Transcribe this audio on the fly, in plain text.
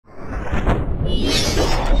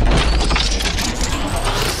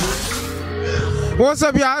What's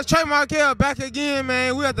up, y'all? It's TreMarkel back again,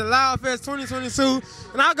 man. We at the L.O.U.D Fest 2022,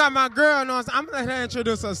 and I got my girl, you know what I'm saying? I'm gonna let her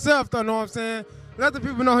introduce herself, though, you know what I'm saying? Let the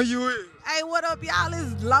people know who you is. Hey, what up, y'all?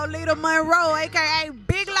 It's Lolita Monreaux, a.k.a.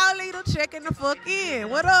 Big Lolita, checking the fuck in.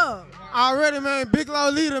 What up? Already, man, Big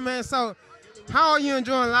Lolita, man. So, how are you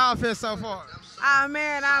enjoying L.O.U.D Fest so far?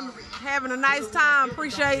 Man, I'm having a nice time.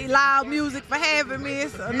 Appreciate Loud Music for having me.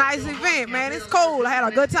 It's a nice event, man. It's cool. I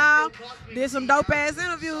had a good time. Did some dope-ass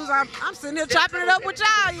interviews. I'm sitting here chopping it up with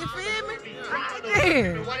y'all, you feel me?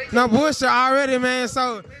 Yeah. No bullshit already, man.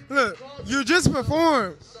 So, look, you just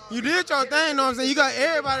performed. You did your thing, you know what I'm saying? You got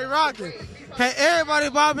everybody rocking. Had everybody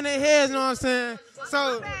bobbing their heads, you know what I'm saying?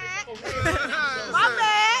 So, My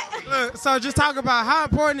bad. Look, so just talk about how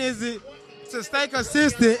important is it to stay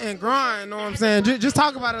consistent and grind, you know what I'm saying? Just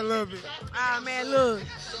talk about it a little bit. Man, look,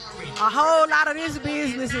 a whole lot of this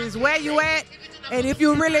business is where you at, and if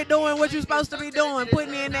you're really doing what you're supposed to be doing,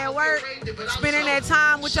 putting in that work, spending that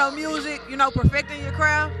time with your music, you know, perfecting your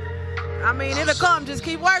craft, I mean, it'll come, just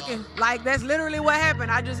keep working. Like, that's literally what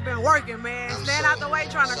happened. I just been working, man, stand out the way,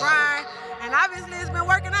 trying to grind, and obviously it's been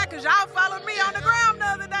working out because y'all followed me on the gram the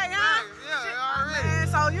other day, huh? Yeah, man,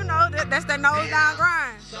 so, you know, that's that nose down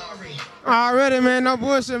grind. Already, man, no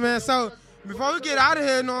bullshit, man. So, before we get out of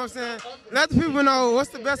here, you know what I'm saying, let the people know what's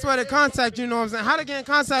the best way to contact you, you know what I'm saying? How to get in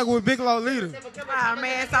contact with Big Lolita?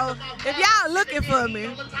 Man, so if y'all looking for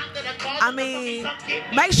me, I mean,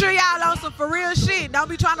 make sure y'all on some for real shit. Don't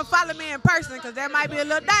be trying to follow me in person because that might be a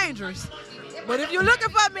little dangerous. But if you're looking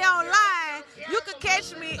for me online, you can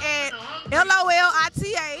catch me at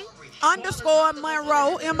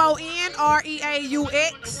LOLITA_Monreaux,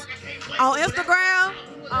 MONREAUX, on Instagram,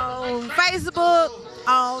 on Facebook,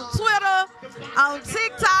 on Twitter, on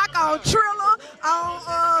TikTok, on Triller,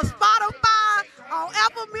 on Spotify, on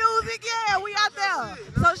Apple Music. Yeah, we out there.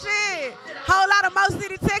 So shit, whole lot of Mo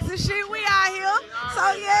City, Texas shit. We out here.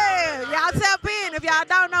 So yeah, y'all tap in. If y'all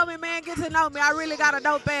don't know me, man, get to know me. I really got a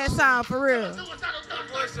dope ass sound for real.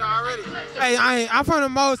 Hey, I'm from the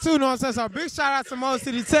Mo too, you know what I'm saying? So big shout out to Mo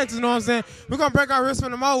City, Texas, you know what I'm saying? We're gonna break our wrist from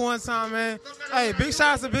the Mo one time, man. Hey, big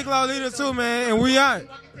shout out to Big Lolita too, man, and we out.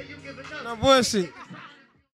 No bullshit.